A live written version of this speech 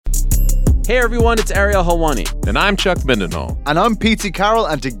Hey everyone, it's Ariel Helwani. And I'm Chuck Mendenhall. And I'm Pete Carroll,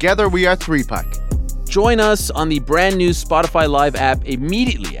 and together we are 3-Pack. Join us on the brand new Spotify Live app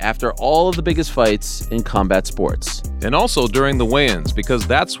immediately after all of the biggest fights in combat sports. And also during the weigh-ins, because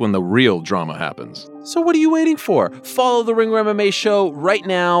that's when the real drama happens. So what are you waiting for? Follow the Ringer MMA show right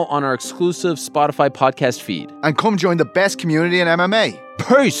now on our exclusive Spotify podcast feed. And come join the best community in MMA.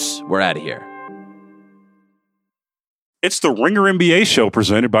 Peace! We're out of here. It's the Ringer NBA show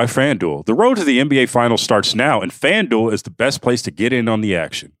presented by FanDuel. The road to the NBA Finals starts now, and FanDuel is the best place to get in on the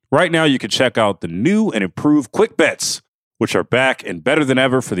action. Right now, you can check out the new and improved Quick Bets, which are back and better than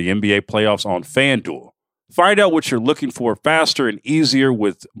ever for the NBA playoffs on FanDuel. Find out what you're looking for faster and easier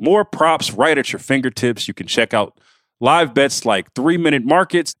with more props right at your fingertips. You can check out live bets like 3-minute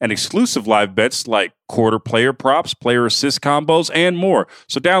markets and exclusive live bets like quarter player props, player assist combos, and more.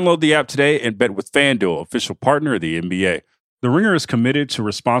 So download the app today and bet with FanDuel, official partner of the NBA. The Ringer is committed to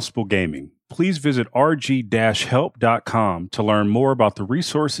responsible gaming. Please visit rg-help.com to learn more about the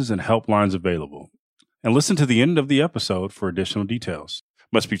resources and helplines available. And listen to the end of the episode for additional details.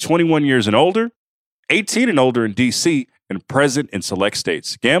 Must be 21 years and older, 18 and older in D.C., and present in select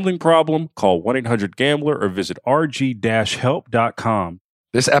states. Gambling problem? Call 1-800-GAMBLER or visit rg-help.com.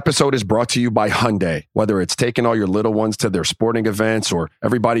 This episode is brought to you by Hyundai. Whether it's taking all your little ones to their sporting events or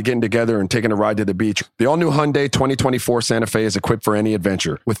everybody getting together and taking a ride to the beach, the all-new Hyundai 2024 Santa Fe is equipped for any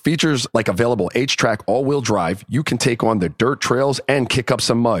adventure. With features like available H-Track all-wheel drive, you can take on the dirt trails and kick up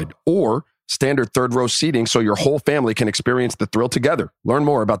some mud, or standard third-row seating so your whole family can experience the thrill together. Learn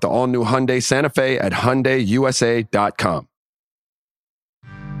more about the all-new Hyundai Santa Fe at HyundaiUSA.com.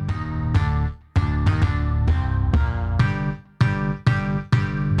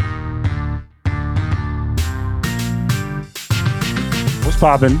 What's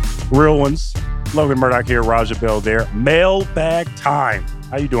poppin'? Real ones. Logan Murdoch here, Raja Bell there. Mailbag time.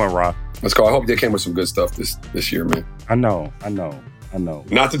 How you doing, Rob? Let's go. I hope they came with some good stuff this year, man. I know.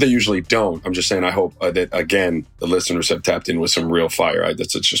 Not that they usually don't. I'm just saying I hope that, again, the listeners have tapped in with some real fire.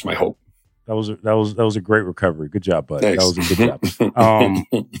 That's just my hope. That was a great recovery. Good job, bud. Thanks. That was a good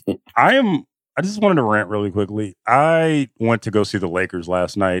job. I just wanted to rant really quickly. I went to go see the Lakers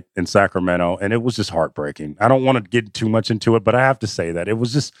last night in Sacramento, and it was just heartbreaking. I don't want to get too much into it, but I have to say that it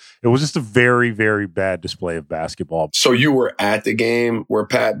was just a very, very bad display of basketball. So you were at the game where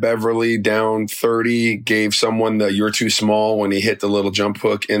Pat Beverly, down 30, gave someone the "you're too small" when he hit the little jump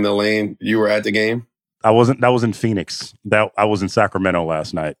hook in the lane. You were at the game? I wasn't. That was in Phoenix. I was in Sacramento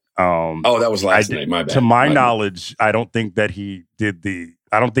last night. That was last night. My bad. To my knowledge, I don't think he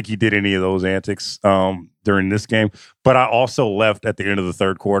did any of those antics during this game. But I also left at the end of the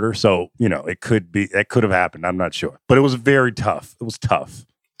third quarter, so it could have happened. I'm not sure, but it was very tough. It was tough.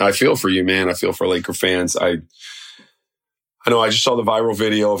 I feel for you, man. I feel for Laker fans. I know. I just saw the viral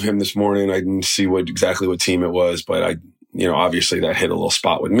video of him this morning. I didn't see exactly what team it was, but obviously that hit a little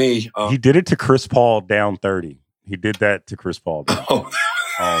spot with me. He did it to Chris Paul down 30. He did that to Chris Paul.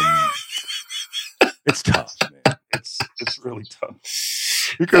 It's tough, man. It's really tough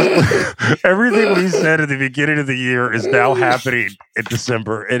because everything he said at the beginning of the year is now happening in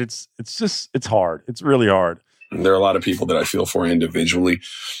December, and it's hard. It's really hard. And there are a lot of people that I feel for individually,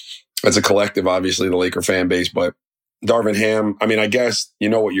 as a collective. Obviously, the Laker fan base, but Darvin Ham. I mean, I guess you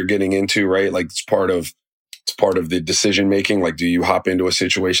know what you're getting into, right? Like it's part of the decision making. Like, do you hop into a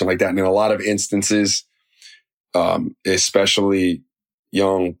situation like that? And in a lot of instances, especially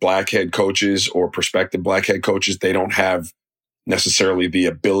young black head coaches or prospective black head coaches, they don't have necessarily the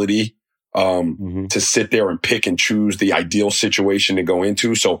ability to sit there and pick and choose the ideal situation to go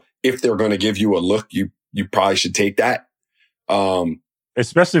into. So if they're going to give you a look, you probably should take that.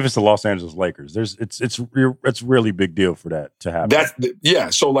 Especially if it's the Los Angeles Lakers. It's really big deal for that to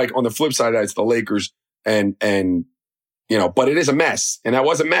happen. So like on the flip side of that, it's the Lakers and but it is a mess. And that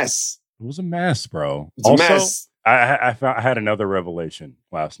was a mess. It was a mess, bro. It's also a mess. I had another revelation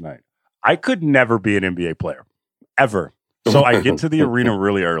last night. I could never be an NBA player, ever. So I get to the arena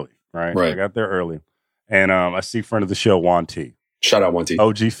really early, right? I got there early, and I see friend of the show Juan T. Shout out Juan T.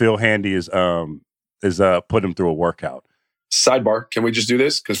 OG Phil Handy is putting him through a workout. Sidebar: can we just do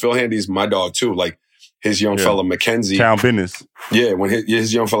this? Because Phil Handy's my dog too. Like his young fella Mackenzie, town business. Yeah, when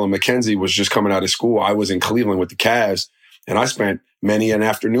his young fella Mackenzie was just coming out of school, I was in Cleveland with the Cavs, and I spent many an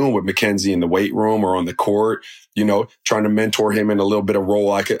afternoon with Mackenzie in the weight room or on the court, trying to mentor him in a little bit of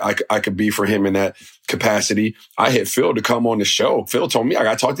role I could be for him in that capacity. I hit Phil to come on the show. Phil told me I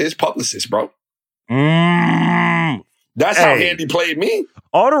got to talk to his publicist, bro. That's how Handy played me.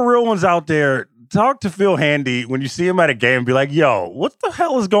 All the real ones out there, talk to Phil Handy when you see him at a game and be like, yo, what the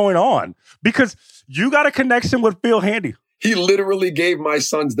hell is going on? Because you got a connection with Phil Handy. He literally gave my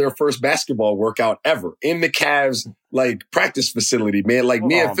sons their first basketball workout ever in the Cavs practice facility, man.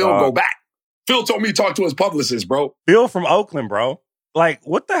 Me and Phil go back. Phil told me to talk to his publicist, bro. Phil from Oakland, bro.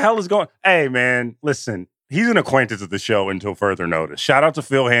 What the hell is going? Hey, man, listen. He's an acquaintance of the show until further notice. Shout out to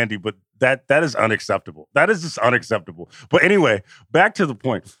Phil Handy, but that is unacceptable. That is just unacceptable. But anyway, back to the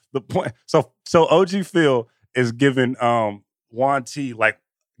point. So OG Phil is giving Juan T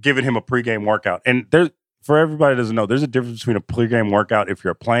giving him a pregame workout, and for everybody that doesn't know, there's a difference between a pregame workout if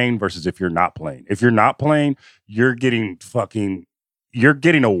you're playing versus if you're not playing. If you're not playing, you're getting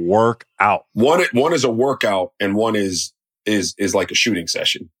a workout. One is a workout, and one is like a shooting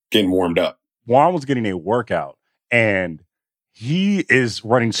session, getting warmed up. Juan was getting a workout, and he is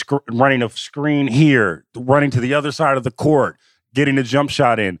running a screen here, running to the other side of the court, getting a jump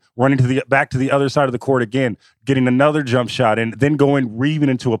shot in, running back to the other side of the court again, getting another jump shot in, then weaving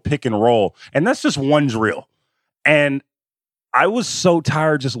into a pick and roll. And that's just one drill. And I was so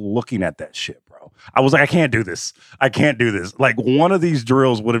tired just looking at that shit, bro. I was like, I can't do this. One of these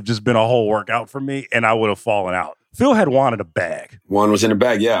drills would have just been a whole workout for me, and I would have fallen out. Phil had Juan in a bag. Juan was in a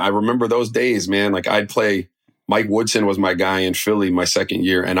bag, yeah. I remember those days, man. I'd play, Mike Woodson was my guy in Philly my second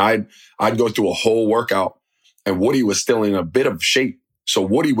year, and I'd go through a whole workout, and Woody was still in a bit of shape. So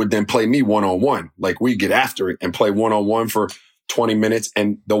Woody would then play me one-on-one. We'd get after it and play one-on-one for 20 minutes.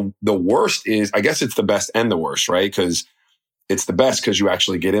 And the worst is, I guess it's the best and the worst, right? Because it's the best because you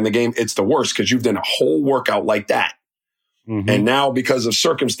actually get in the game. It's the worst because you've done a whole workout like that. Mm-hmm. And now, because of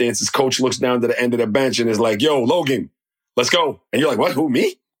circumstances, coach looks down to the end of the bench and is like, yo, Logan, let's go. And you're like, what? Who,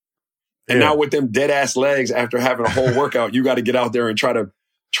 me? And now with them dead ass legs after having a whole workout, you got to get out there and try to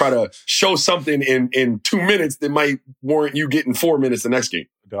show something in 2 minutes that might warrant you getting 4 minutes the next game.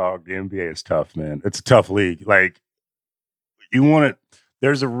 Dog, the NBA is tough, man. It's a tough league.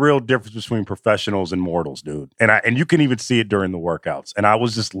 There's a real difference between professionals and mortals, dude. And you can even see it during the workouts. And I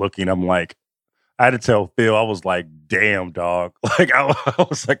was just looking, I'm like, I had to tell Phil, I was like, damn, dog. I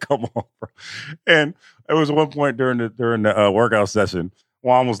was like, come on, bro. And it was one point during the workout session,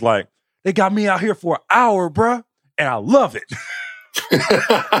 Juan was like, they got me out here for an hour, bro, and I love it.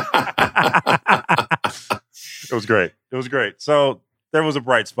 It was great. So there was a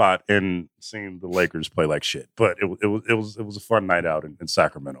bright spot in seeing the Lakers play like shit, but it was a fun night out in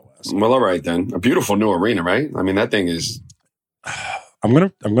Sacramento last night. Well, all right then. A beautiful new arena, right? I mean, that thing is. I'm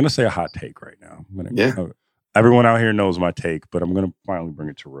gonna say a hot take right now. Everyone out here knows my take, but I'm gonna finally bring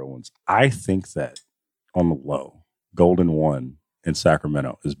it to real ones. I think that on the low, Golden 1 in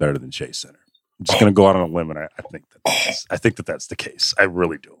Sacramento is better than Chase Center. I'm just gonna go out on a limb, and I think that's the case. I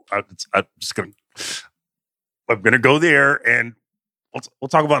really do. I'm gonna go there, and we'll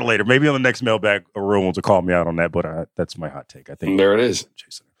talk about it later. Maybe on the next mailbag, a real ones will call me out on that. But that's my hot take. I think there it is.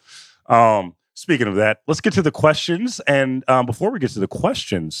 Chase Center. Speaking of that, let's get to the questions. And before we get to the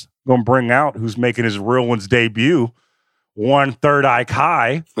questions, I'm going to bring out who's making his real one's debut, One Third Eye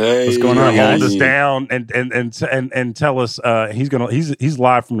Kai. Hey, who's going to hold us down and tell us he's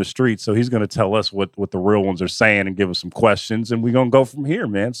live from the street, so he's going to tell us what the real ones are saying and give us some questions, and we're going to go from here,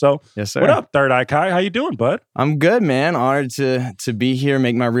 man. So, yes, sir. What up, Third Eye Kai? How you doing, bud? I'm good, man. Honored to be here,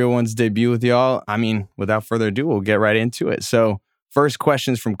 make my real one's debut with y'all. I mean, without further ado, we'll get right into it. So, first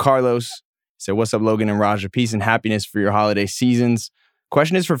question's from Carlos. So what's up, Logan and Raja? Peace and happiness for your holiday seasons.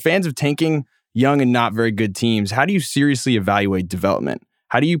 Question is for fans of tanking young and not very good teams. How do you seriously evaluate development?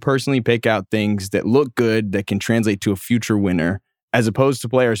 How do you personally pick out things that look good that can translate to a future winner, as opposed to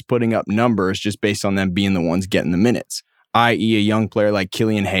players putting up numbers just based on them being the ones getting the minutes, i.e. a young player like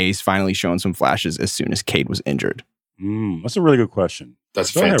Killian Hayes finally showing some flashes as soon as Cade was injured? That's a really good question.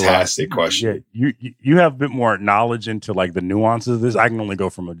 That's a fantastic question. Yeah, you have a bit more knowledge into the nuances of this. I can only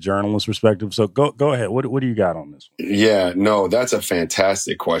go from a journalist perspective. So go ahead. What do you got on this one? Yeah, no, that's a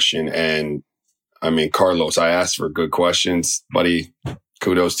fantastic question. And I mean, Carlos, I asked for good questions, buddy.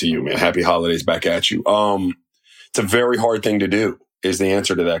 Kudos to you, man. Happy holidays back at you. It's a very hard thing to do is the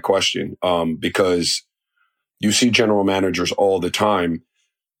answer to that question. Because you see general managers all the time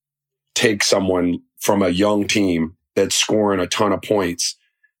take someone from a young team that's scoring a ton of points,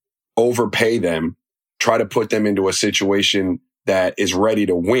 overpay them, try to put them into a situation that is ready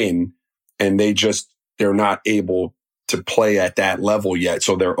to win, and they're not able to play at that level yet.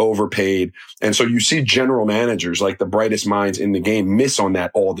 So they're overpaid. And so you see general managers, like the brightest minds in the game, miss on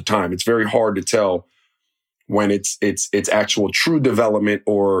that all the time. It's very hard to tell when it's actual true development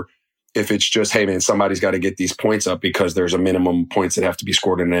or if it's just, hey man, somebody's got to get these points up because there's a minimum points that have to be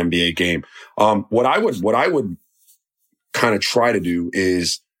scored in an NBA game. What I would kind of try to do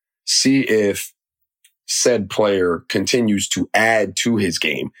is see if said player continues to add to his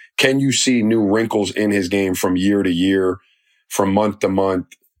game. Can you see new wrinkles in his game from year to year? from month to month,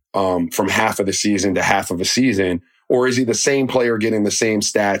 from half of the season to half of a season? Or is he the same player getting the same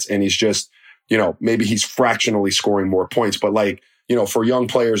stats and he's just, maybe he's fractionally scoring more points? But like, for young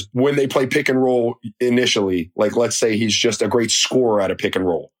players, when they play pick and roll initially, like let's say he's just a great scorer at a pick and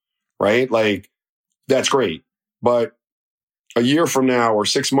roll, right? Like that's great. But a year from now or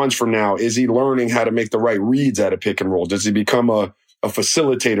 6 months from now, is he learning how to make the right reads at a pick and roll? Does he become a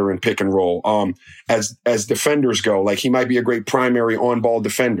facilitator in pick and roll? As defenders go, like he might be a great primary on-ball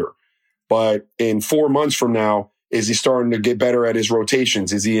defender, but in 4 months from now, is he starting to get better at his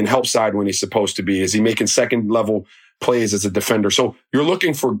rotations? Is he in help side when he's supposed to be? Is he making second level plays as a defender? So you're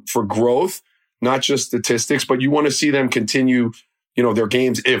looking for growth, not just statistics, but you want to see them continue, their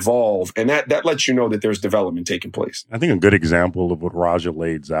games evolve. And that lets you know that there's development taking place. I think a good example of what Raja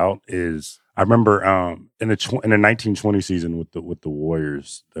lays out is, I remember in the 1920 season with the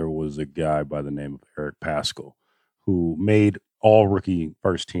Warriors, there was a guy by the name of Eric Paschal who made all rookie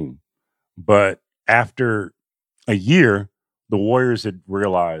first team. But after a year, the Warriors had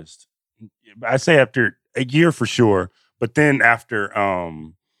realized, I say after a year for sure, but then after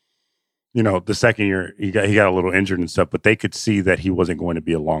the second year he got a little injured and stuff, but they could see that he wasn't going to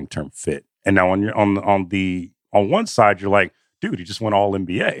be a long-term fit. And now on one side, you're like, dude, he just went all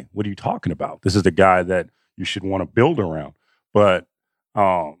NBA. What are you talking about? This is the guy that you should want to build around. But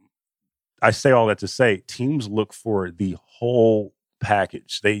I say all that to say, teams look for the whole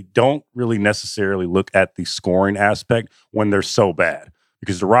package. They don't really necessarily look at the scoring aspect when they're so bad.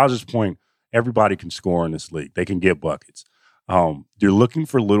 Because to Raja's point, everybody can score in this league. They can get buckets. You're looking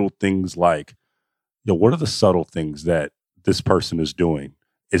for little things like, what are the subtle things that this person is doing?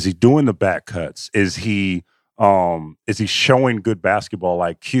 Is he doing the back cuts? Is he showing good basketball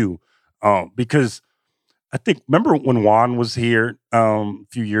IQ? Because I think, remember when Juan was here a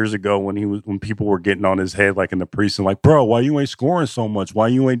few years ago when people were getting on his head like in the preseason, like, bro, why you ain't scoring so much? Why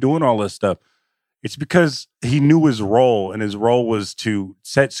you ain't doing all this stuff? It's because he knew his role, and his role was to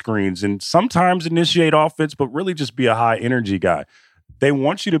set screens and sometimes initiate offense, but really just be a high energy guy. They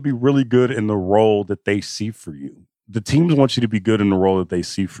want you to be really good in the role that they see for you. The teams want you to be good in the role that they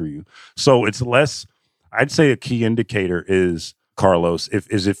see for you. So it's less, I'd say a key indicator is, Carlos, if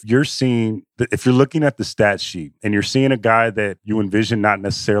you're looking at the stat sheet and you're seeing a guy that you envision not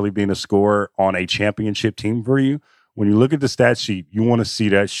necessarily being a scorer on a championship team for you, when you look at the stat sheet, you want to see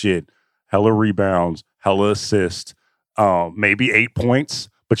that shit, hella rebounds, hella assists, maybe 8 points,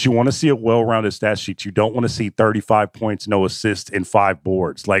 but you want to see a well-rounded stat sheet. You don't want to see 35 points, no assists, and 5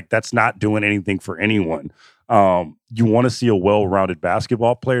 boards. Like, that's not doing anything for anyone. You want to see a well-rounded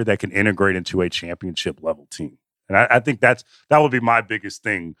basketball player that can integrate into a championship level team. And I think that would be my biggest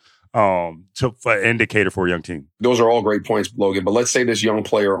thing for indicator for a young team. Those are all great points, Logan. But let's say this young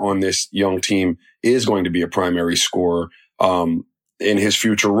player on this young team is going to be a primary scorer in his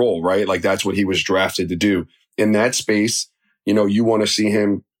future role, right? Like that's what he was drafted to do. In that space, you want to see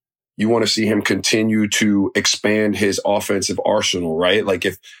him continue to expand his offensive arsenal, right? Like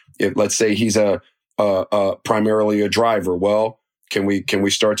if let's say he's a primarily a driver, well, can we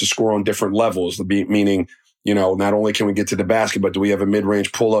start to score on different levels? Meaning, not only can we get to the basket, but do we have a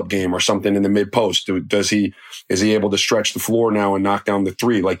mid-range pull-up game or something in the mid-post? Is he able to stretch the floor now and knock down the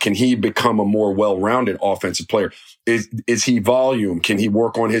three? Like, can he become a more well-rounded offensive player? Is he volume? Can he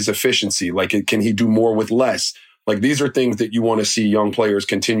work on his efficiency? Like, can he do more with less? Like, these are things that you want to see young players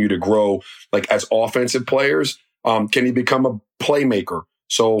continue to grow, like as offensive players. Can he become a playmaker?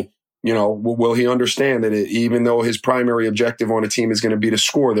 So, will he understand that even though his primary objective on a team is going to be to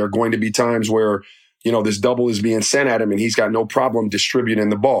score, there are going to be times where this double is being sent at him and he's got no problem distributing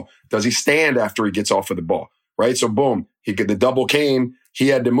the ball. Does he stand after he gets off of the ball? Right? So boom, the double came, he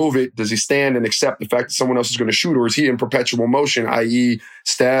had to move it. Does he stand and accept the fact that someone else is going to shoot, or is he in perpetual motion, i.e.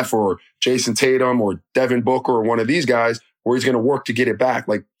 Steph or Jason Tatum or Devin Booker or one of these guys, where he's going to work to get it back?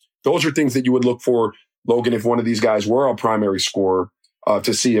 Like, those are things that you would look for, Logan, if one of these guys were a primary scorer,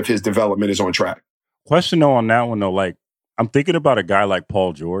 to see if his development is on track. Question though on that one though, like I'm thinking about a guy like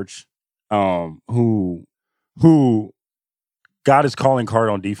Paul George, who got his calling card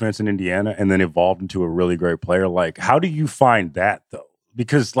on defense in Indiana and then evolved into a really great player. Like, how do you find that though?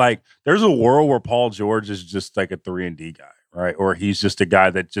 Because like there's a world where Paul George is just like a 3-and-D guy, right? Or he's just a guy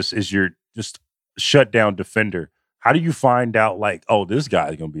that just is your just shut down defender. How do you find out like, oh, this guy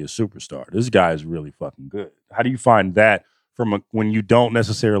is going to be a superstar? This guy is really fucking good. How do you find that when you don't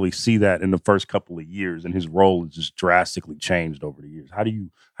necessarily see that in the first couple of years and his role has just drastically changed over the years? How do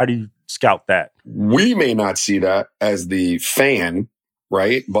you scout that? We may not see that as the fan,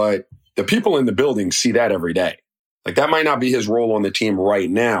 right? But the people in the building see that every day. Like, that might not be his role on the team right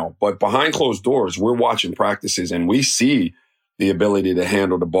now, but behind closed doors, we're watching practices and we see the ability to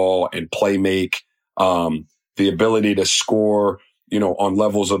handle the ball and play make, the ability to score, on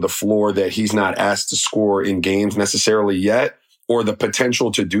levels of the floor that he's not asked to score in games necessarily yet, or the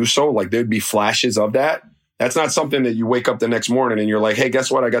potential to do so. Like there'd be flashes of that. That's not something that you wake up the next morning and you're like, hey, guess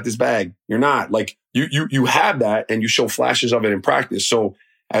what? I got this bag. You're not. Like you have that and you show flashes of it in practice. So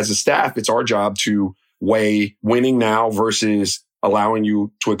as a staff, it's our job to weigh winning now versus allowing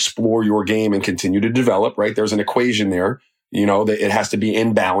you to explore your game and continue to develop, right? There's an equation there, that it has to be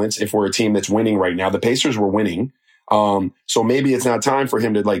in balance if we're a team that's winning right now. The Pacers were winning. So maybe it's not time for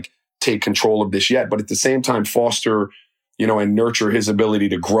him to take control of this yet, but at the same time, foster, and nurture his ability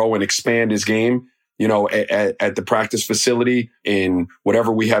to grow and expand his game, at the practice facility in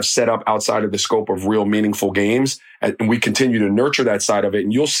whatever we have set up outside of the scope of real meaningful games. And we continue to nurture that side of it,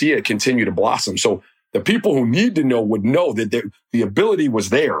 and you'll see it continue to blossom. So the people who need to know would know that the ability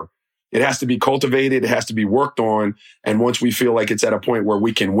was there. It has to be cultivated. It has to be worked on. And once we feel like it's at a point where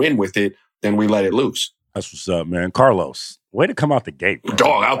we can win with it, then we let it loose. That's what's up, man. Carlos, way to come out the gate, bro.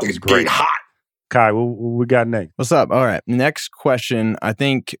 Dog, out the gate hot. Kai, what we got next? What's up? All right. Next question. I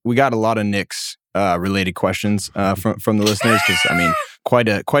think we got a lot of Knicks related questions from the listeners because,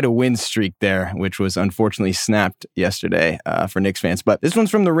 quite a win streak there, which was unfortunately snapped yesterday for Knicks fans. But this one's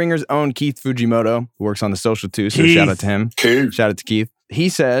from the Ringer's own Keith Fujimoto, who works on the social too. So shout out to him. Keith. Shout out to Keith. He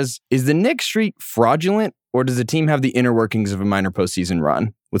says, is the Knicks streak fraudulent or does the team have the inner workings of a minor postseason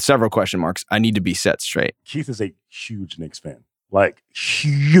run? With several question marks, I need to be set straight. Keith is a huge Knicks fan. Like,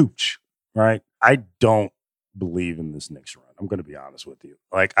 huge, right? I don't believe in this Knicks run. I'm going to be honest with you.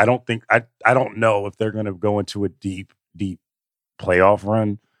 Like, I don't know if they're going to go into a deep playoff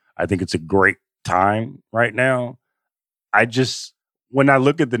run. I think it's a great time right now. When I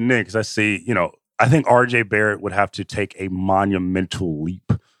look at the Knicks, I see, I think RJ Barrett would have to take a monumental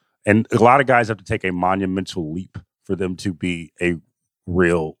leap. And a lot of guys have to take a monumental leap for them to be a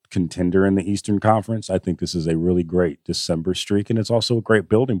real contender in the Eastern Conference. I think this is a really great December streak, and it's also a great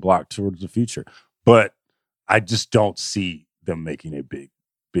building block towards the future. But I just don't see them making a big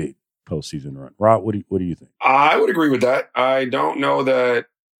postseason run. Rob, what do you think? I would agree with that. I don't know that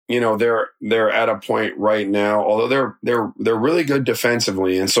they're at a point right now, although they're really good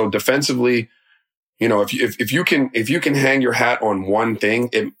defensively, and so defensively, if you can hang your hat on one thing,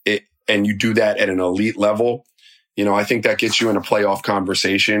 and you do that at an elite level, I think that gets you in a playoff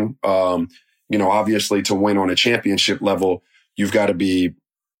conversation. Obviously to win on a championship level, you've got to be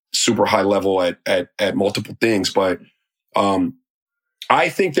super high level at multiple things. But I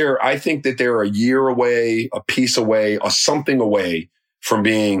think that they're a year away, a piece away, or something away from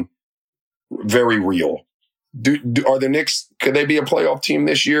being very real. Are the Knicks, could they be a playoff team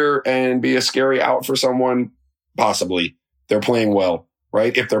this year and be a scary out for someone? Possibly. They're playing well,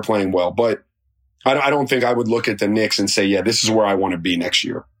 right? If they're playing well. But I don't think I would look at the Knicks and say, yeah, this is where I want to be next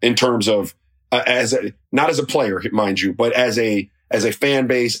year in terms of not as a player, mind you, but as a fan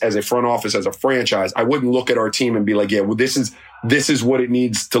base, as a front office, as a franchise. I wouldn't look at our team and be like, yeah, well, this is what it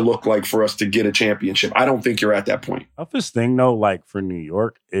needs to look like for us to get a championship. I don't think you're at that point. Toughest thing though, like for New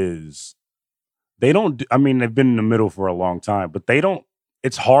York is they've been in the middle for a long time, but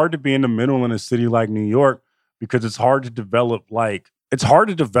it's hard to be in the middle in a city like New York because it's hard to develop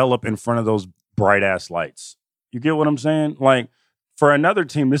in front of those bright ass lights. You get what I'm saying? Like for another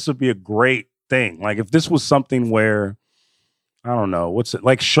team, this would be a great thing. Like if this was something where, I don't know,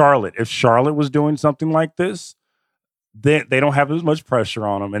 like Charlotte. If Charlotte was doing something like this, they don't have as much pressure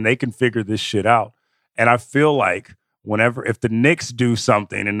on them and they can figure this shit out. And I feel like if the Knicks do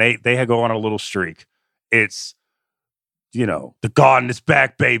something and they go on a little streak, it's, the Garden is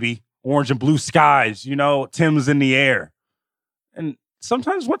back, baby. Orange and blue skies, Tim's in the air. And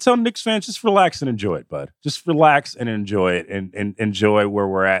sometimes I tell Knicks fans, just relax and enjoy it, bud. Just relax and enjoy it and enjoy where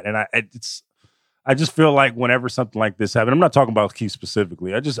we're at. And I just feel like whenever something like this happens, I'm not talking about Keith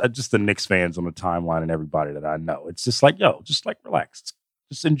specifically. I just the Knicks fans on the timeline and everybody that I know. It's just like, relax.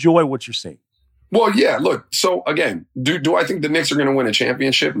 Just enjoy what you're seeing. Well, yeah, look, so again, do I think the Knicks are going to win a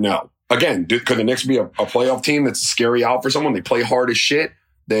championship? No. Again, could the Knicks be a playoff team that's a scary out for someone? They play hard as shit.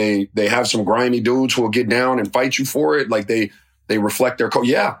 They have some grimy dudes who will get down and fight you for it. Like they reflect their code.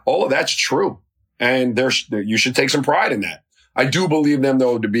 Yeah, all of that's true. And you should take some pride in that. I do believe them,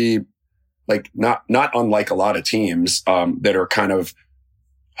 though, to be like not unlike a lot of teams that are kind of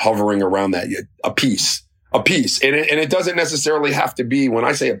hovering around that, a piece. And it doesn't necessarily have to be, when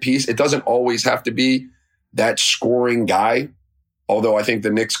I say a piece, it doesn't always have to be that scoring guy. Although I think the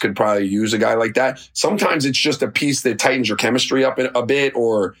Knicks could probably use a guy like that. Sometimes it's just a piece that tightens your chemistry up a bit,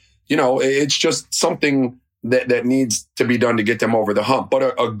 or, it's just something that needs to be done to get them over the hump.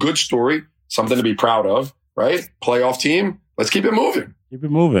 But a good story, something to be proud of, right? Playoff team. Let's keep it moving. Keep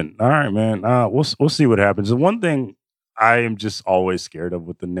it moving. All right, man. We'll see what happens. The one thing I am just always scared of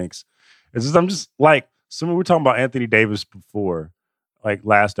with the Knicks is just, I'm just like, we were talking about Anthony Davis before, like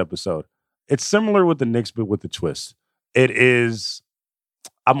last episode. It's similar with the Knicks, but with the twist. It is,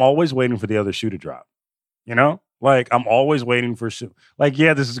 I'm always waiting for the other shoe to drop. You know? Like, I'm always waiting for like,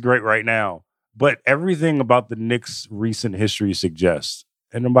 yeah, this is great right now. But everything about the Knicks' recent history suggests,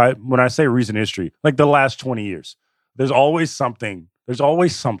 and when I say recent history, like the last 20 years, there's always something with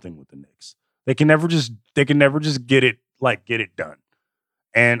the Knicks. They can never just get it done.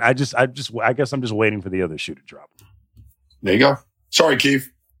 And I guess I'm just waiting for the other shoe to drop. There you go. Sorry, Keith.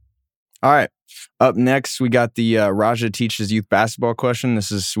 All right. Up next, we got the Raja teaches youth basketball question.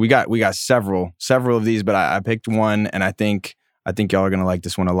 We got several of these, but I picked one, and I think y'all are gonna like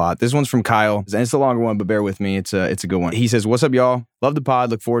this one a lot. This one's from Kyle, and it's a longer one, but bear with me. It's a good one. He says, "What's up, y'all? Love the pod.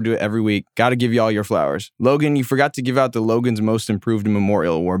 Look forward to it every week. Got to give y'all your flowers. Logan, you forgot to give out the Logan's Most Improved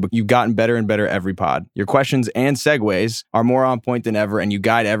Memorial Award, but you've gotten better and better every pod. Your questions and segues are more on point than ever, and you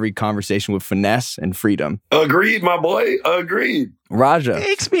guide every conversation with finesse and freedom." Agreed, my boy. Agreed. Raja.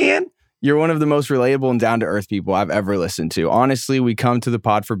 Thanks, man. You're one of the most relatable and down-to-earth people I've ever listened to. Honestly, we come to the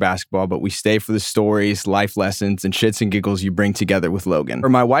pod for basketball, but we stay for the stories, life lessons, and shits and giggles you bring together with Logan.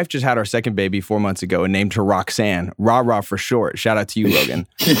 My wife just had our second baby 4 months ago and named her Roxanne. Rah-rah for short. Shout out to you, Logan.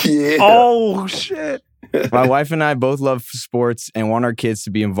 Yeah. Oh, shit. My wife and I both love sports and want our kids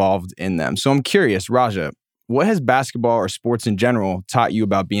to be involved in them. So I'm curious, Raja, what has basketball or sports in general taught you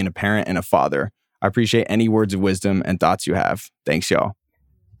about being a parent and a father? I appreciate any words of wisdom and thoughts you have. Thanks, y'all.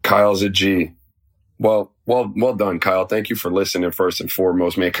 Kyle's a G. Well done, Kyle. Thank you for listening first and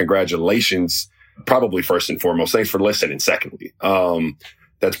foremost, man. Congratulations. Probably first and foremost. Thanks for listening. Secondly,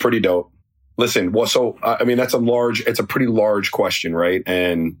 that's pretty dope. Listen, that's a pretty large question, right?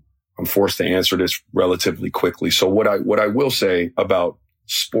 And I'm forced to answer this relatively quickly. So what I will say about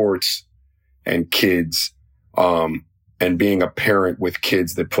sports and kids, and being a parent with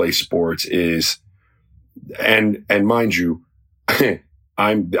kids that play sports is, and mind you,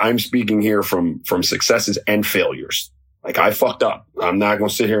 I'm speaking here from successes and failures. Like, I fucked up. I'm not going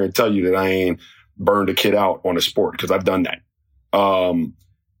to sit here and tell you that I ain't burned a kid out on a sport, because I've done that.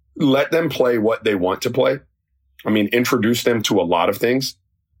 Let them play what they want to play. I mean, introduce them to a lot of things.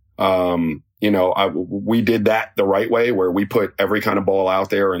 We did that the right way, where we put every kind of ball out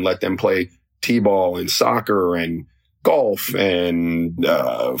there and let them play t-ball and soccer and golf and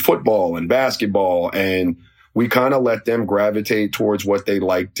football and basketball, and we kind of let them gravitate towards what they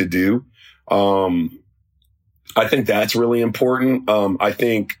like to do. I think that's really important. I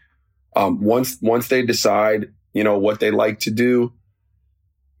think once they decide, what they like to do,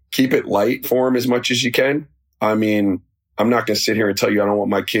 keep it light for them as much as you can. I mean, I'm not going to sit here and tell you I don't want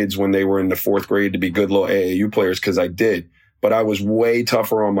my kids when they were in the 4th grade to be good little AAU players, because I did. But I was way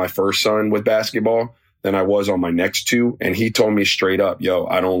tougher on my first son with basketball than I was on my next two. And he told me straight up, yo,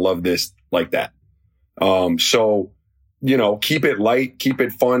 I don't love this like that. So, keep it light, keep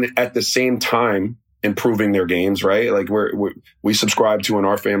it fun, at the same time improving their games, right? Like we subscribe to in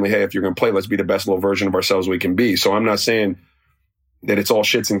our family, hey, if you're going to play, let's be the best little version of ourselves we can be. So I'm not saying that it's all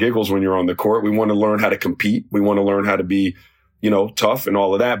shits and giggles when you're on the court. We want to learn how to compete. We want to learn how to be, tough and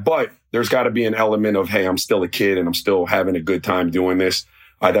all of that. But there's got to be an element of, hey, I'm still a kid and I'm still having a good time doing this.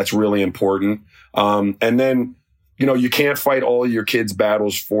 That's really important. And then, you can't fight all of your kids'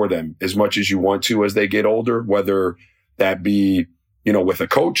 battles for them as much as you want to as they get older, whether that be, with a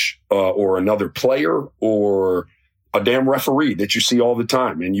coach or another player or a damn referee that you see all the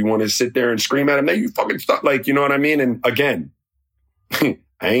time, and you want to sit there and scream at him, hey, you fucking stop. Like, you know what I mean? And again, I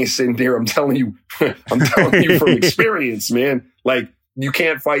ain't sitting there. I'm telling you from experience, man. Like, you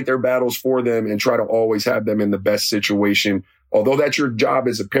can't fight their battles for them and try to always have them in the best situation. Although that's your job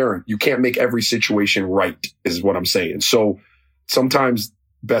as a parent, you can't make every situation right, is what I'm saying. So sometimes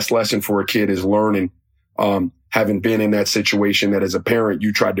best lesson for a kid is learning, having been in that situation that as a parent,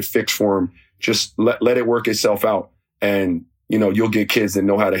 you tried to fix for them. Just let it work itself out. And, you'll get kids that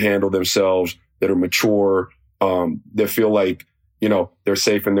know how to handle themselves, that are mature, that feel like, they're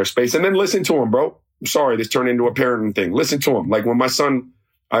safe in their space. And then listen to them, bro. I'm sorry, this turned into a parenting thing. Listen to them. Like, when my son,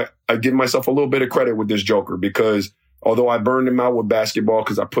 I give myself a little bit of credit with this joker, because although I burned him out with basketball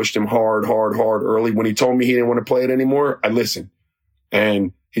because I pushed him hard early, when he told me he didn't want to play it anymore, I listened.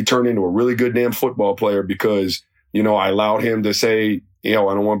 And he turned into a really good damn football player because, I allowed him to say, I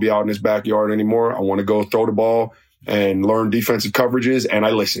don't want to be out in this backyard anymore. I want to go throw the ball and learn defensive coverages. And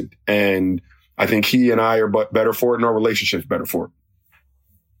I listened. And I think he and I are better for it, and our relationship's better for it.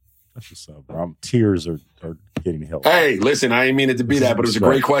 That's what's up, bro. Tears are getting help. Hey, listen, I didn't mean it to be that, but it was a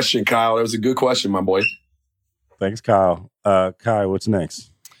great question, Kyle. It was a good question, my boy. Thanks, Kyle. Kai, what's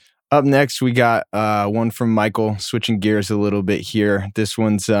next? Up next, we got one from Michael, switching gears a little bit here. This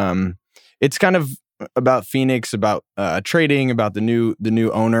one's it's kind of about Phoenix, about trading, about the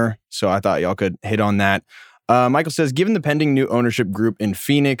new owner. So I thought y'all could hit on that. Michael says, given the pending new ownership group in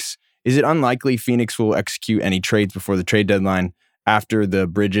Phoenix, is it unlikely Phoenix will execute any trades before the trade deadline after the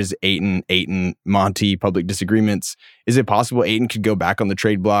Bridges, Ayton, Monty public disagreements? Is it possible Ayton could go back on the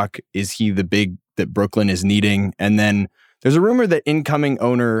trade block? Is he the big that Brooklyn is needing? And then there's a rumor that incoming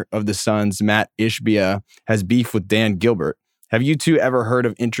owner of the Suns, Matt Ishbia, has beef with Dan Gilbert. Have you two ever heard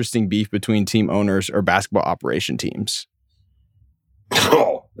of interesting beef between team owners or basketball operation teams?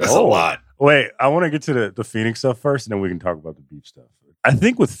 Oh, that's a lot. Wait, I want to get to the Phoenix stuff first, and then we can talk about the beef stuff. I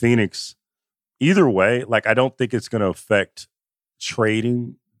think with Phoenix, either way, like I don't think it's going to affect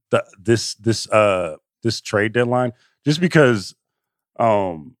trading this trade deadline, just because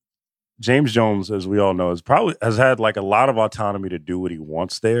James Jones, as we all know, has had like a lot of autonomy to do what he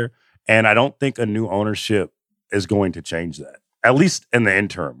wants there, and I don't think a new ownership is going to change that. At least in the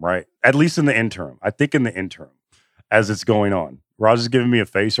interim, right? At least in the interim. I think in the interim, as it's going on. Raj is giving me a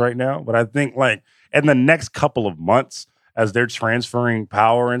face right now, but I think like in the next couple of months, as they're transferring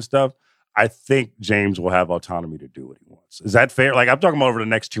power and stuff, I think James will have autonomy to do what he wants. Is that fair? Like I'm talking about over the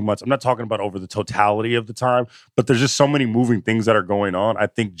next 2 months. I'm not talking about over the totality of the time, but there's just so many moving things that are going on. I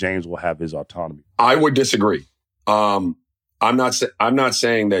think James will have his autonomy. I would disagree. I'm not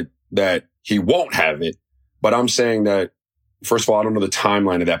saying that he won't have it, but I'm saying that, first of all, I don't know the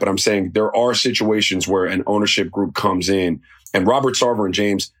timeline of that, but I'm saying there are situations where an ownership group comes in, and Robert Sarver and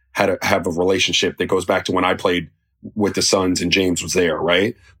James have a relationship that goes back to when I played with the Suns and James was there,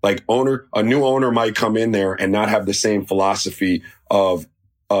 right? Like a new owner might come in there and not have the same philosophy of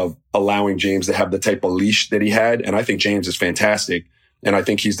allowing James to have the type of leash that he had. And I think James is fantastic. And I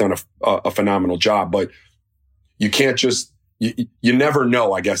think he's done a phenomenal job, but you can't just, you never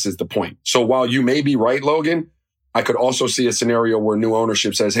know, I guess is the point. So while you may be right, Logan, I could also see a scenario where new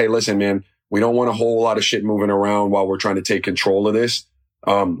ownership says, hey, listen, man, we don't want a whole lot of shit moving around while we're trying to take control of this.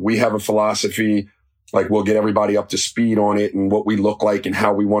 We have a philosophy, like we'll get everybody up to speed on it and what we look like and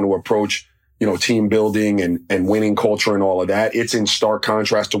how we want to approach, team building and winning culture and all of that. It's in stark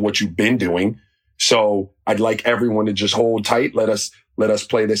contrast to what you've been doing. So I'd like everyone to just hold tight. Let us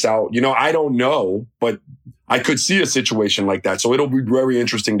play this out. I don't know, but I could see a situation like that. So it'll be very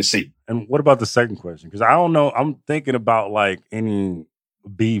interesting to see. And what about the second question? Because I don't know. I'm thinking about like any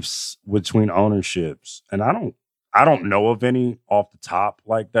beefs between ownerships, and I don't know of any off the top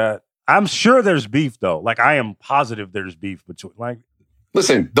like that. I'm sure there's beef though. Like I am positive there's beef between. Like,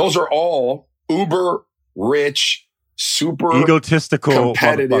 listen, those are all uber rich, super egotistical,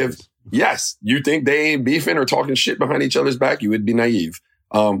 competitive. Yes, you think they ain't beefing or talking shit behind each other's back? You would be naive.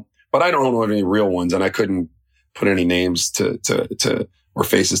 But I don't know of any real ones, and I couldn't put any names to or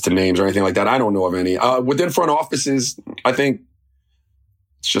faces to names or anything like that. I don't know of any. Within front offices, I think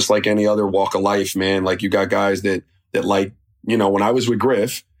it's just like any other walk of life, man. Like you got guys that like, when I was with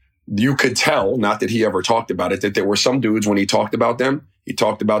Griff, you could tell, not that he ever talked about it, that there were some dudes when he talked about them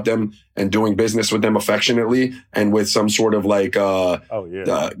and doing business with them affectionately and with some sort of like, a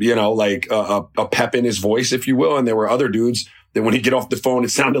pep in his voice, if you will. And there were other dudes that when he'd get off the phone,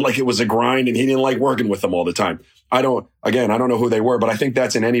 it sounded like it was a grind and he didn't like working with them all the time. I don't know who they were, but I think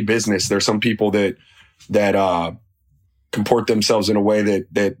that's in any business. There's some people that comport themselves in a way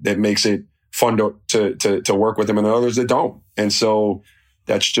that makes it fun to work with them, and others that don't. And so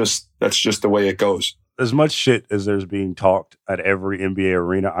that's just the way it goes. As much shit as there's being talked at every NBA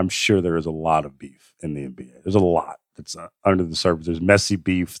arena, I'm sure there is a lot of beef in the NBA. There's a lot that's under the surface. There's messy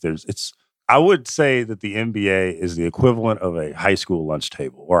beef. I would say that the NBA is the equivalent of a high school lunch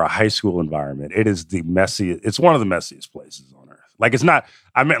table or a high school environment. It is the messiest. It's one of the messiest places on earth. Like it's not,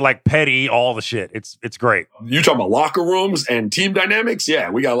 I meant like petty, all the shit. It's great. You talking about locker rooms and team dynamics? Yeah,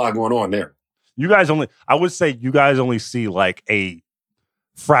 we got a lot going on there. I would say you guys only see like a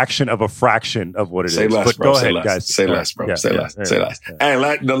fraction of what it is. Say less, but bro. Go say ahead, less. guys. Say less, bro. Say less.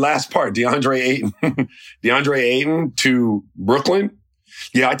 And the last part, DeAndre Ayton to Brooklyn.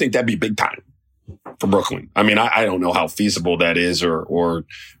 Yeah, I think that'd be big time for Brooklyn. I mean, I don't know how feasible that is or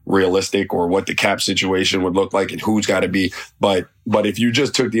realistic or what the cap situation would look like and who's got to be. But if you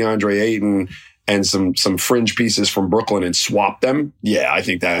just took DeAndre Ayton and some fringe pieces from Brooklyn and swapped them, yeah, I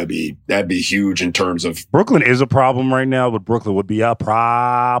think that'd be huge in terms of. Brooklyn is a problem right now, but Brooklyn would be a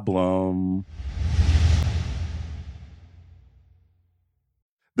problem.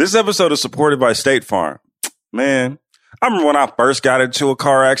 This episode is supported by State Farm. Man, I remember when I first got into a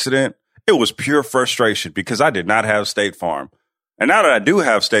car accident, it was pure frustration because I did not have State Farm. And now that I do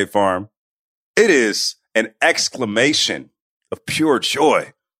have State Farm, it is an exclamation of pure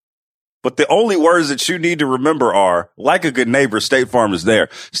joy. But the only words that you need to remember are, like a good neighbor, State Farm is there.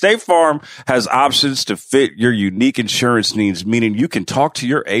 State Farm has options to fit your unique insurance needs, meaning you can talk to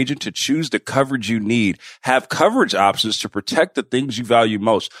your agent to choose the coverage you need, have coverage options to protect the things you value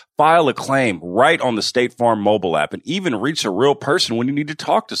most, file a claim right on the State Farm mobile app, and even reach a real person when you need to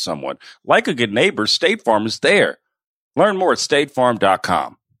talk to someone. Like a good neighbor, State Farm is there. Learn more at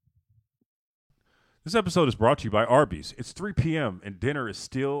statefarm.com. This episode is brought to you by Arby's. It's 3 p.m. and dinner is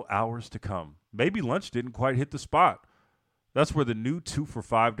still hours to come. Maybe lunch didn't quite hit the spot. That's where the new 2 for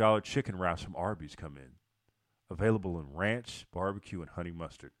 $5 chicken wraps from Arby's come in. Available in ranch, barbecue, and honey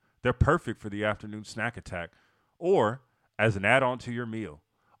mustard. They're perfect for the afternoon snack attack or as an add-on to your meal.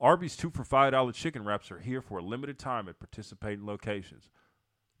 Arby's 2 for $5 chicken wraps are here for a limited time at participating locations.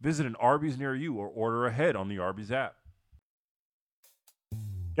 Visit an Arby's near you or order ahead on the Arby's app.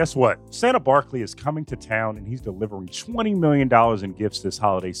 Guess what? Santa Barkley is coming to town and he's delivering $20 million in gifts this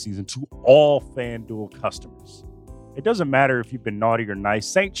holiday season to all FanDuel customers. It doesn't matter if you've been naughty or nice,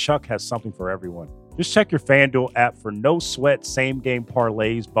 St. Chuck has something for everyone. Just check your FanDuel app for no sweat, same game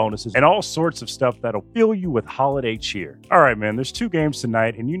parlays, bonuses, and all sorts of stuff that'll fill you with holiday cheer. All right, man, there's 2 games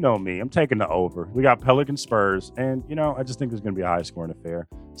tonight, and you know me. I'm taking the over. We got Pelicans Spurs, and, I just think there's going to be a high-scoring affair.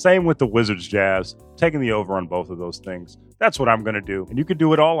 Same with the Wizards Jazz. Taking the over on both of those things. That's what I'm going to do. And you can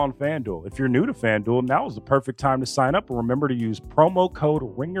do it all on FanDuel. If you're new to FanDuel, now is the perfect time to sign up. And remember to use promo code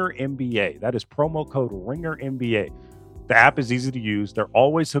RINGERNBA. That is promo code RINGERNBA. The app is easy to use. They're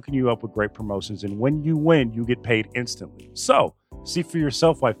always hooking you up with great promotions. And when you win, you get paid instantly. So see for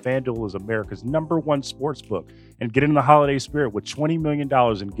yourself why FanDuel is America's #1 sports book. And get in the holiday spirit with $20 million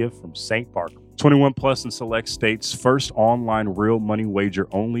in gift from St. Barkley. 21 plus in select states. First online real money wager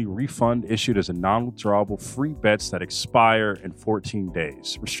only. Refund issued as a non-withdrawable. Free bets that expire in 14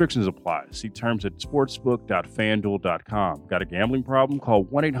 days. Restrictions apply. See terms at sportsbook.fanduel.com. Got a gambling problem? Call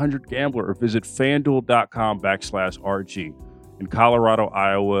 1-800-GAMBLER or visit fanduel.com/RG. In Colorado,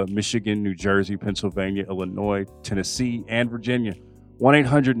 Iowa, Michigan, New Jersey, Pennsylvania, Illinois, Tennessee, and Virginia.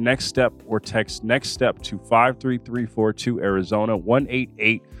 1-800-NEXT-STEP or text NEXT STEP to 53342 Arizona,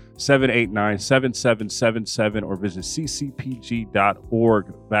 1-888-789-7777 or visit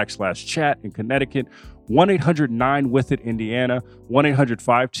ccpg.org/chat in Connecticut, 1-800-9-WITH-IT Indiana,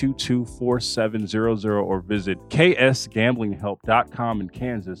 1-800-522-4700 or visit ksgamblinghelp.com in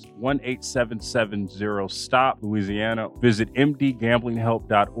Kansas, 1-877-0-STOP Louisiana, visit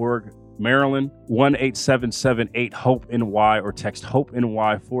mdgamblinghelp.org Maryland, 1-877-8-HOPE-NY or text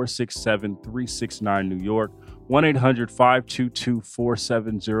HOPE-NY 467-369 New York,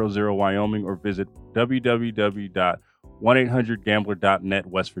 1-800-522-4700 Wyoming or visit www.1800gambler.net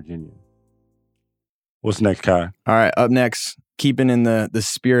West Virginia. What's next, Kai? All right, up next, keeping in the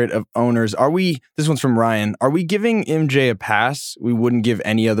spirit of owners, this one's from Ryan, are we giving MJ a pass we wouldn't give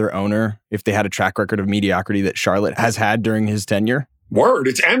any other owner if they had a track record of mediocrity that Charlotte has had during his tenure? Word,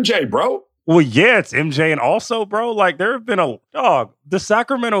 it's MJ, bro. Well, yeah, it's MJ. And also, bro, there have been the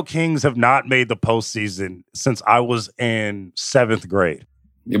Sacramento Kings have not made the postseason since I was in 7th grade.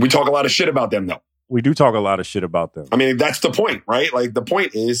 We talk a lot of shit about them, though. We do talk a lot of shit about them. I mean, that's the point, right? The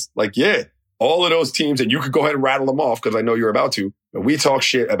point is, all of those teams, and you could go ahead and rattle them off because I know you're about to, but we talk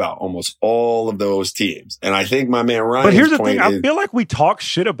shit about almost all of those teams. And I think my man Ryan. But here's the thing. I feel like we talk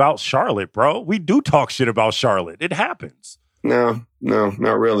shit about Charlotte, bro. We do talk shit about Charlotte. It happens. No,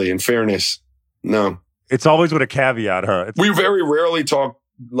 not really. In fairness, no. It's always with a caveat, huh? We very rarely talk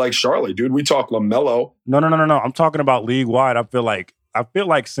like Charlotte, dude. We talk LaMelo. No. I'm talking about league-wide. I feel like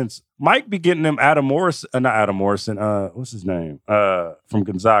since Mike be getting them not Adam Morrison, what's his name? From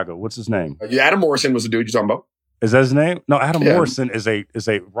Gonzaga. What's his name? Adam Morrison was the dude you're talking about. Is that his name? No, Adam Morrison is a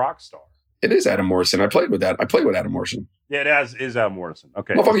rock star. It is Adam Morrison. I played with Adam Morrison. Yeah, it is Adam Morrison.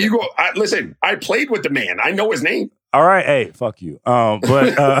 Okay. Motherfucker, you go. Listen, I played with the man. I know his name. All right. Hey, fuck you. No,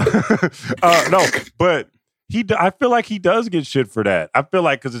 but I feel like he does get shit for that. I feel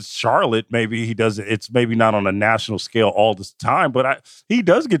like because it's Charlotte, maybe he does. It's maybe not on a national scale all the time, but he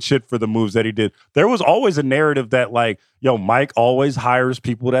does get shit for the moves that he did. There was always a narrative that Mike always hires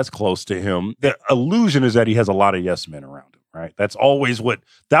people that's close to him. The illusion is that he has a lot of yes men around him. Right. That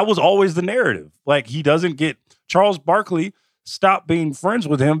was always the narrative. He doesn't get Charles Barkley stopped being friends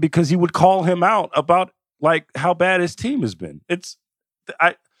with him because he would call him out about how bad his team has been.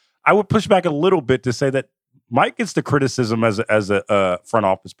 I would push back a little bit to say that Mike gets the criticism as a front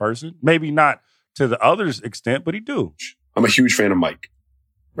office person, maybe not to the others' extent, but he do. I'm a huge fan of Mike,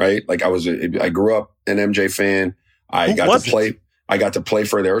 right? I grew up an MJ fan. I got to play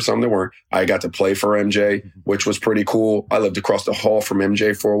for, there were some that weren't. I got to play for MJ, which was pretty cool. I lived across the hall from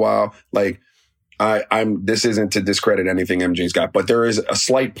MJ for a while. This isn't to discredit anything MJ's got, but there is a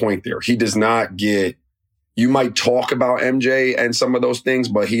slight point there. He does not get. You might talk about MJ and some of those things,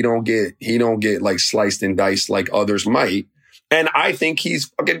 but he don't get like sliced and diced like others might. And I think he's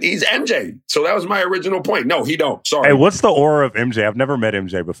MJ. So that was my original point. No, he don't. Sorry. Hey, what's the aura of MJ? I've never met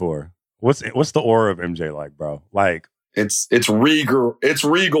MJ before. What's the aura of MJ like, bro? Like it's regal. It's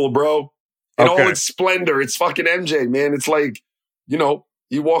regal, bro. In all its splendor. It's fucking MJ, man. It's like,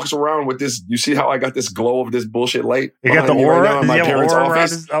 he walks around with this. You see how I got this glow of this bullshit light? You got the aura right now in my parents'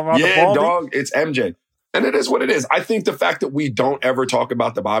 office? Yeah, dog. It's MJ. And it is what it is. I think the fact that we don't ever talk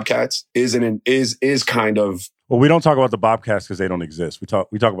about the Bobcats is kind of. Well, we don't talk about the Bobcats because they don't exist. We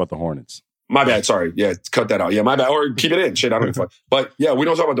talk about the Hornets. My bad. Sorry. Yeah, cut that out. Yeah, my bad. Or keep it in. Shit, I don't give a fuck. But yeah, we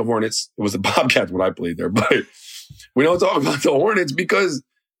don't talk about the Hornets. It was the Bobcats when I played there. But we don't talk about the Hornets because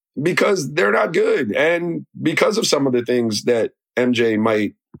they're not good. And because of some of the things that MJ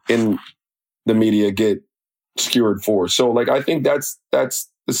might in the media get skewered for. So like, I think that's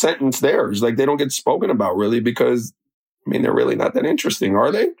the sentence there. Is like, they don't get spoken about really because, they're really not that interesting,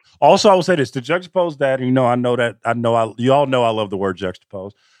 are they? Also, I will say this, to juxtapose that, you all know I love the word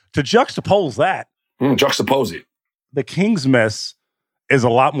juxtapose. To juxtapose that. Juxtapose it. The Kings mess is a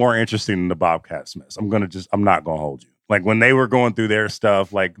lot more interesting than the Bobcats mess. I'm not going to hold you. Like when they were going through their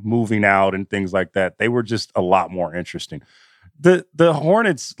stuff, like moving out and things like that, they were just a lot more interesting. The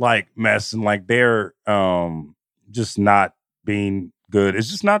Hornets like mess and like they're just not being good. It's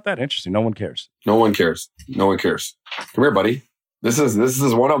just not that interesting. No one cares. No one cares. Come here, buddy. This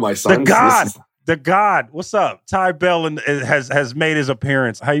is one of my sons. The God. What's up? Ty Bell has made his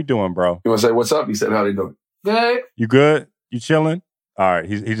appearance. How you doing, bro? You want to say what's up? He said, how you doing? Good. You good? You chilling? All right.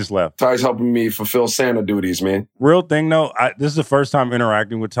 He just left. Ty's helping me fulfill Santa duties, man. Real thing though. This is the first time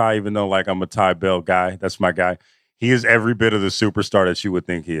interacting with Ty, even though like I'm a Ty Bell guy. That's my guy. He is every bit of the superstar that you would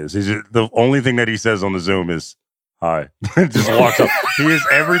think he is. The only thing that he says on the Zoom is, hi. Just walks up. He is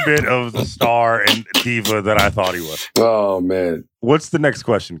every bit of the star and diva that I thought he was. Oh, man. What's the next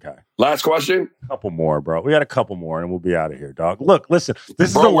question, Kai? Last question? A couple more, bro. We got a couple more, and we'll be out of here, dog. Look, listen. This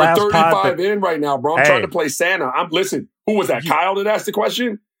is the last we're 35 in right now, bro. I'm trying to play Santa. Listen, who was that? Kyle that asked the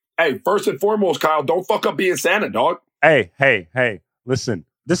question? Hey, first and foremost, Kyle, don't fuck up being Santa, dog. Hey. Listen.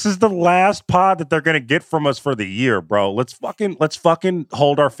 This is the last pod that they're going to get from us for the year, bro. Let's fucking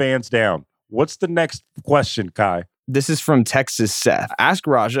hold our fans down. What's the next question, Kai? This is from Texas Seth. Ask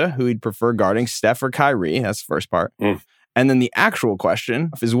Raja who he'd prefer guarding, Steph or Kyrie. That's the first part. And then the actual question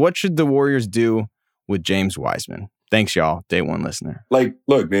is, what should the Warriors do with James Wiseman? Thanks, y'all. Day one listener. Like,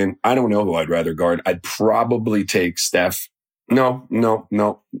 look, man, I don't know who I'd rather guard. I'd probably take Steph. No.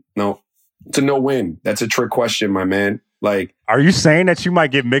 It's a no-win. That's a trick question, my man. Like, are you saying that you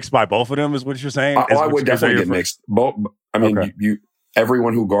might get mixed by both of them? Is what you're saying? I would definitely get mixed. Both. I mean, okay.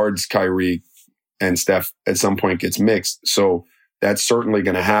 Everyone who guards Kyrie and Steph at some point gets mixed. So that's certainly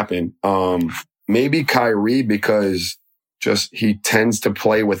going to happen. Maybe Kyrie because just he tends to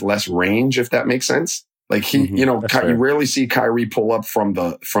play with less range, if that makes sense. Like you rarely see Kyrie pull up from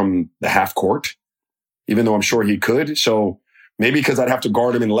the half court, even though I'm sure he could. So maybe because I'd have to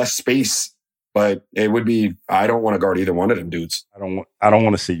guard him in less space, but it would be, I don't want to guard either one of them dudes. I don't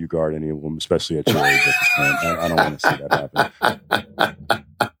want to see you guard any of them, especially at your age at this point. I don't want to see that happen.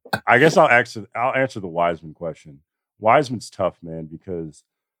 I guess I'll answer the Wiseman question. Wiseman's tough, man, because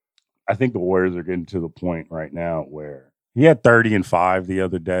I think the Warriors are getting to the point right now where he had 30 and 5 the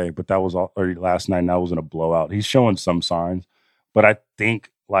other day, but that was last night, and that wasn't a blowout. He's showing some signs, but I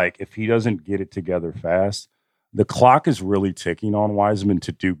think like if he doesn't get it together fast, the clock is really ticking on Wiseman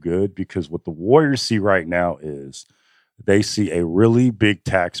to do good, because what the Warriors see right now is they see a really big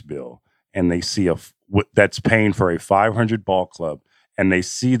tax bill, and they see that's paying for a 500 ball club, and they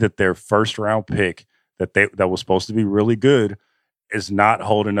see that their first round pick that was supposed to be really good is not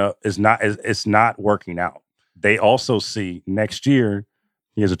holding up, it's not working out. They also see next year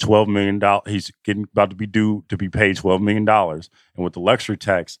he has a $12 million. He's about to be due to be paid $12 million, and with the luxury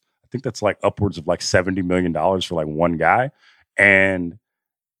tax, I think that's like upwards of like $70 million for like one guy, and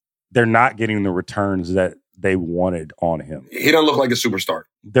they're not getting the returns that they wanted on him. He doesn't look like a superstar.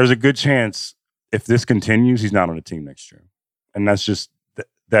 There's a good chance if this continues, he's not on the team next year, and that's just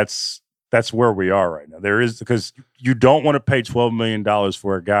that's where we are right now. There is, because you don't want to pay $12 million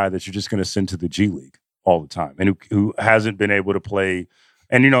for a guy that you're just going to send to the G League all the time, and who hasn't been able to play.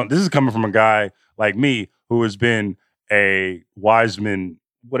 And this is coming from a guy like me who has been a Wiseman,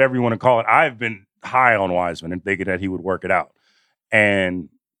 whatever you want to call it. I've been high on Wiseman and thinking that he would work it out. And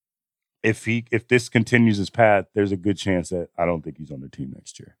if this continues his path, there's a good chance that I don't think he's on the team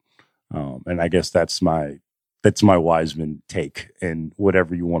next year. And I guess that's my Wiseman take, and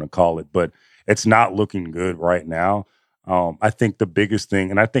whatever you want to call it. But it's not looking good right now. I think the biggest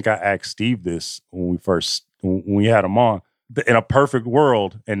thing, and I think I asked Steve this when we had him on, in a perfect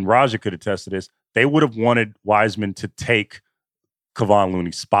world, and Raja could attest to this, they would have wanted Wiseman to take Kevon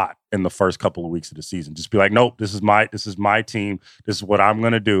Looney's spot in the first couple of weeks of the season. Just be like, nope, this is my team. This is what I'm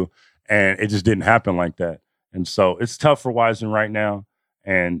going to do. And it just didn't happen like that. And so it's tough for Wiseman right now.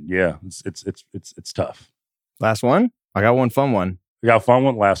 And yeah, it's tough. Last one? I got one fun one. We got a fun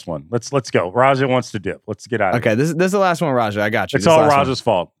one. Last one. Let's go. Raja wants to dip. Let's get out of here. Okay, this is the last one, Raja. I got you. It's all Raja's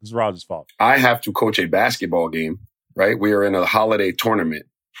fault. It's Raja's fault. I have to coach a basketball game, right? We are in a holiday tournament,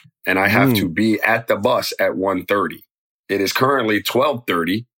 and I have to be at the bus at 1:30. It is currently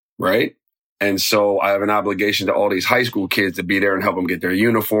 12:30, right? And so I have an obligation to all these high school kids to be there and help them get their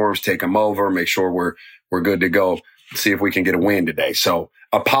uniforms, take them over, make sure we're good to go. See if we can get a win today. So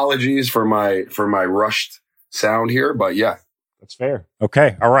apologies for my rushed sound here, but yeah. That's fair.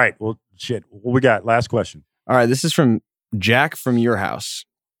 Okay. All right. Well, shit. What we got? Last question. All right. This is from Jack from your house.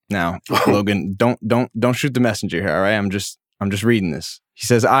 Now, Logan, don't shoot the messenger here. All right. I'm just reading this. He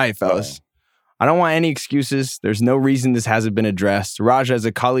says, "All right, fellas. I don't want any excuses. There's no reason this hasn't been addressed. Raja, as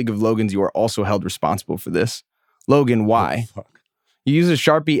a colleague of Logan's, you are also held responsible for this. Logan, why? You use a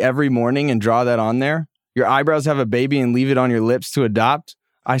Sharpie every morning and draw that on there? Your eyebrows have a baby and leave it on your lips to adopt?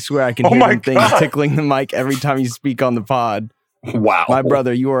 I swear I can hear them things tickling the mic every time you speak on the pod. Wow. My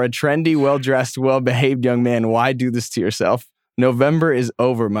brother, you are a trendy, well-dressed, well-behaved young man. Why do this to yourself? November is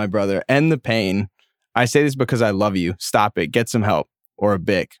over, my brother. End the pain. I say this because I love you. Stop it. Get some help. Or a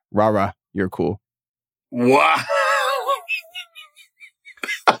Bic. Rah-rah. You're cool." Wow.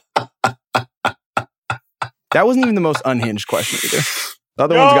 That wasn't even the most unhinged question either. The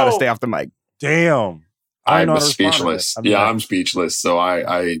other one's got to stay off the mic. Damn. I'm speechless. I'm speechless. So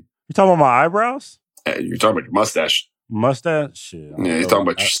You talking about my eyebrows? You're talking about your mustache. Mustache? Shit. Yeah, you're talking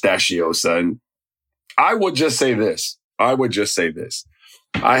about your stachio, son. I would just say this.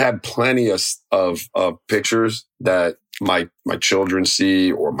 I have plenty of pictures that my children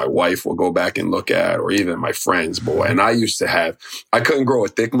see, or my wife will go back and look at, or even my friends, boy. And I couldn't grow a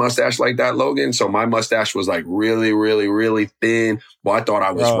thick mustache like that, Logan. So my mustache was like really, really, really thin. Well, I thought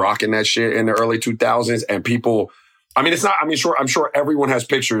I was rocking that shit in the early 2000s. And people, I'm sure everyone has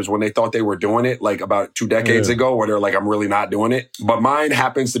pictures when they thought they were doing it, like about 2 decades ago, where they're like, I'm really not doing it. But mine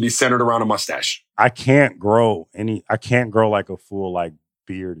happens to be centered around a mustache. I can't grow like a full like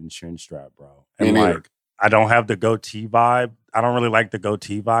beard and chin strap, bro. And like, I don't have the goatee vibe. I don't really like the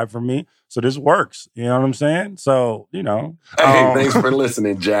goatee vibe for me. So this works. You know what I'm saying? So, you know. Hey, thanks for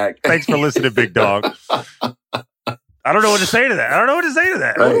listening, Jack. Thanks for listening, big dog. I don't know what to say to that. What do I say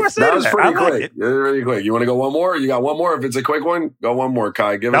that to was that? pretty quick. Really quick. You want to go one more? You got one more? If it's a quick one, go one more,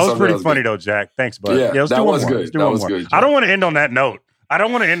 Kai. Give us something. That was pretty funny, though, Jack. Thanks, bud. Yeah, let's that do one was more. good. That was good. I don't want to end on that note.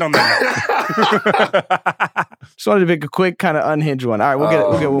 Just wanted to make a quick kind of unhinged one. All right,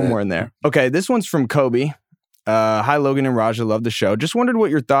 we'll get one more in there. Okay, this one's from Kobe. Hi, Logan and Raja. Love the show. Just wondered what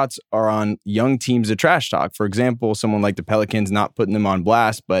your thoughts are on young teams that trash talk. For example, someone like the Pelicans, not putting them on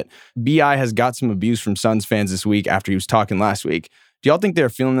blast, but B.I. has got some abuse from Suns fans this week after he was talking last week. Do y'all think they're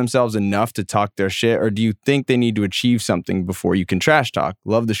feeling themselves enough to talk their shit, or do you think they need to achieve something before you can trash talk?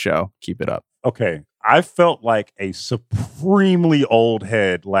 Love the show. Keep it up. Okay. I felt like a supremely old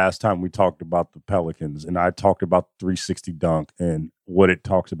head last time we talked about the Pelicans, and I talked about 360 dunk and what it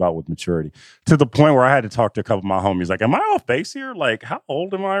talks about with maturity, to the point where I had to talk to a couple of my homies. Like, am I off base here? Like, how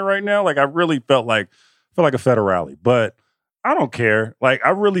old am I right now? Like, I really felt like a federale, but I don't care. Like, I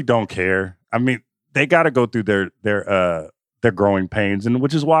really don't care. I mean, they got to go through their growing pains, and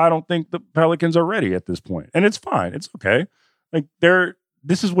which is why I don't think the Pelicans are ready at this point. And it's fine. It's okay. Like,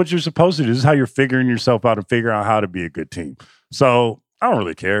 this is what you're supposed to do. This is how you're figuring yourself out and figuring out how to be a good team. So I don't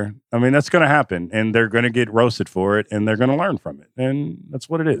really care. I mean, that's going to happen, and they're going to get roasted for it, and they're going to learn from it. And that's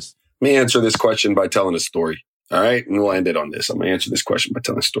what it is. Let me answer this question by telling a story. All right. And we'll end it on this. I'm going to answer this question by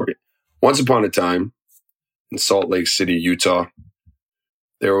telling a story. Once upon a time in Salt Lake City, Utah,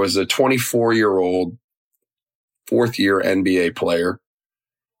 there was a 24-year-old fourth-year NBA player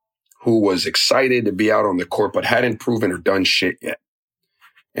who was excited to be out on the court, but hadn't proven or done shit yet.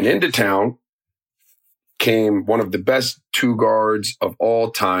 And into town came one of the best two guards of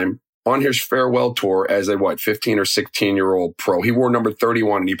all time on his farewell tour as a 15 or 16-year-old pro. He wore number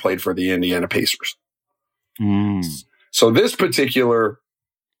 31 and he played for the Indiana Pacers. So this particular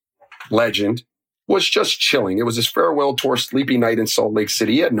legend was just chilling. It was his farewell tour, sleepy night in Salt Lake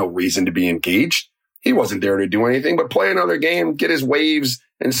City. He had no reason to be engaged. He wasn't there to do anything but play another game, get his waves,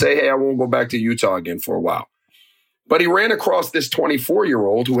 and say, hey, I won't go back to Utah again for a while. But he ran across this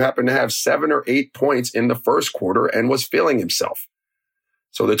 24-year-old who happened to have 7 or 8 points in the first quarter and was feeling himself.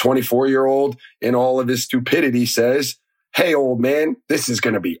 So the 24-year-old, in all of his stupidity, says, "Hey, old man, this is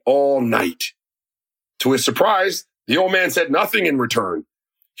going to be all night." To his surprise, the old man said nothing in return.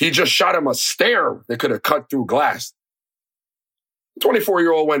 He just shot him a stare that could have cut through glass. The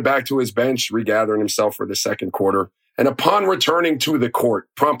 24-year-old went back to his bench, regathering himself for the second quarter, and upon returning to the court,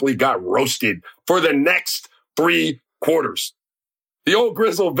 promptly got roasted for the next 3 quarters. The old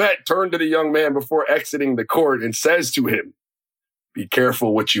grizzled vet turned to the young man before exiting the court and says to him, "Be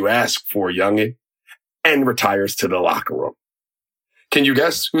careful what you ask for, youngin'," and retires to the locker room. Can you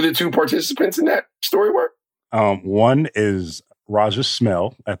guess who the 2 participants in that story were? One is Raja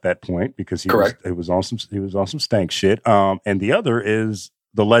Smell at that point because he was on some stank shit. And the other is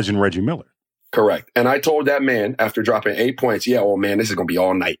the legend Reggie Miller. Correct. And I told that man after dropping 8 points, "Yeah, oh man, this is gonna be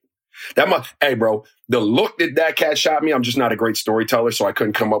all night." Hey, bro, the look that cat shot me, I'm just not a great storyteller, so I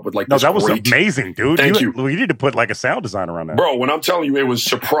couldn't come up with like this. No, that was amazing, dude. Thank you. You need to put like a sound design around that. Bro, when I'm telling you, it was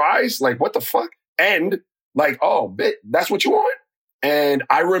surprise, like what the fuck? And like, oh, that's what you want? And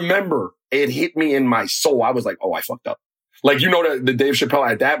I remember it hit me in my soul. I was like, oh, I fucked up. Like, the Dave Chappelle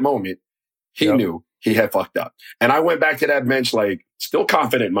at that moment, he knew he had fucked up. And I went back to that bench, like, still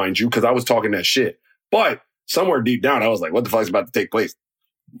confident, mind you, because I was talking that shit. But somewhere deep down, I was like, what the fuck is about to take place?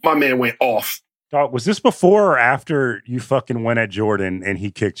 My man went off. Dog, was this before or after you fucking went at Jordan and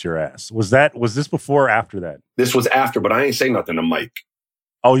he kicked your ass? Was this before or after that? This was after, but I ain't say nothing to Mike.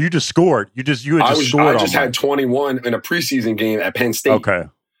 Oh, you just scored. I just had 21 in a preseason game at Penn State. Okay.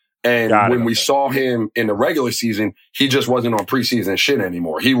 And when we saw him in the regular season, he just wasn't on preseason shit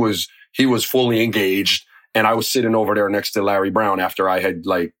anymore. He was fully engaged. And I was sitting over there next to Larry Brown after I had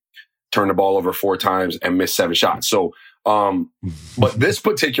like turned the ball over 4 times and missed 7 shots. So, but this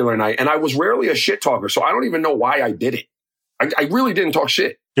particular night, and I was rarely a shit talker, so I don't even know why I did it. I really didn't talk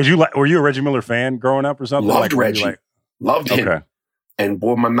shit. Were you a Reggie Miller fan growing up or something? Loved Reggie. Loved him. Okay. And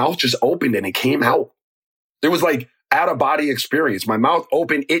boy, my mouth just opened and it came out. It was like out of body experience. My mouth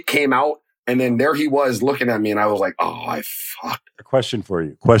opened, it came out, and then there he was looking at me, and I was like, "Oh, I fucked." A question for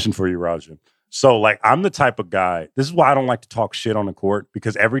you, Raja. So, like, I'm the type of guy. This is why I don't like to talk shit on the court,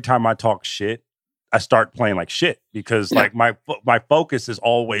 because every time I talk shit, I start playing like shit. Because like my focus is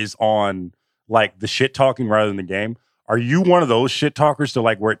always on like the shit talking rather than the game. Are you one of those shit talkers to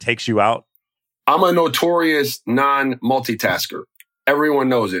like where it takes you out? I'm a notorious non-multitasker. Everyone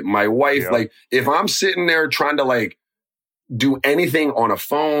knows it. My wife, like, if I'm sitting there trying to like do anything on a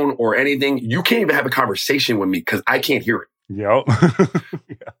phone or anything, you can't even have a conversation with me because I can't hear it. Yep.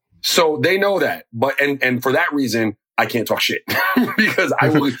 So they know that. But and for that reason, I can't talk shit because I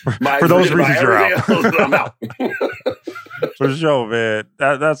will. For those reasons, you're out. I'm out. For sure, man.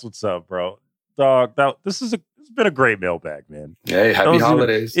 That's what's up, bro. Dog. It's been a great mailbag, man. Hey, happy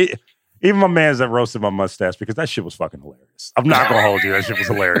holidays. Even my man's that roasted my mustache because that shit was fucking hilarious. I'm not gonna hold you. That shit was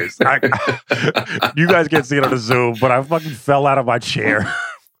hilarious. You guys can't see it on the Zoom, but I fucking fell out of my chair.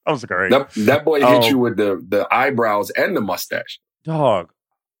 That was great. That boy hit you with the eyebrows and the mustache. Dog.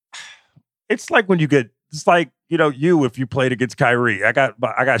 It's like when you get. It's like, if you played against Kyrie, I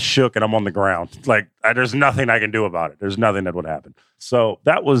got shook and I'm on the ground. Like, there's nothing I can do about it. There's nothing that would happen. So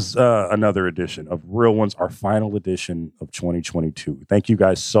that was another edition of Real Ones, our final edition of 2022. Thank you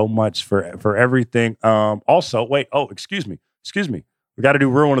guys so much for everything. Also, wait. Oh, excuse me. We got to do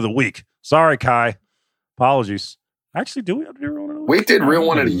Real One of the Week. Sorry, Kai. Apologies. Actually, do we have to do Real One of the Week? We did Real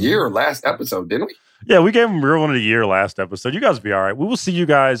One of the Year last episode, didn't we? Yeah, we gave him Real One of the Year last episode. You guys will be all right. We will see you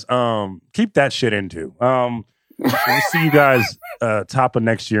guys. Keep that shit into. We'll see you guys top of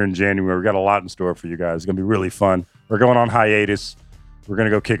next year in January. We got a lot in store for you guys. It's going to be really fun. We're going on hiatus. We're going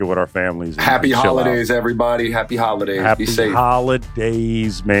to go kick it with our families. Happy holidays, everybody. Happy holidays. Happy be safe.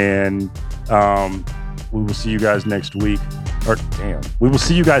 Holidays, man. We will see you guys next week. We will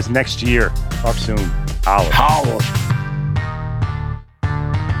see you guys next year. Talk soon. Holla.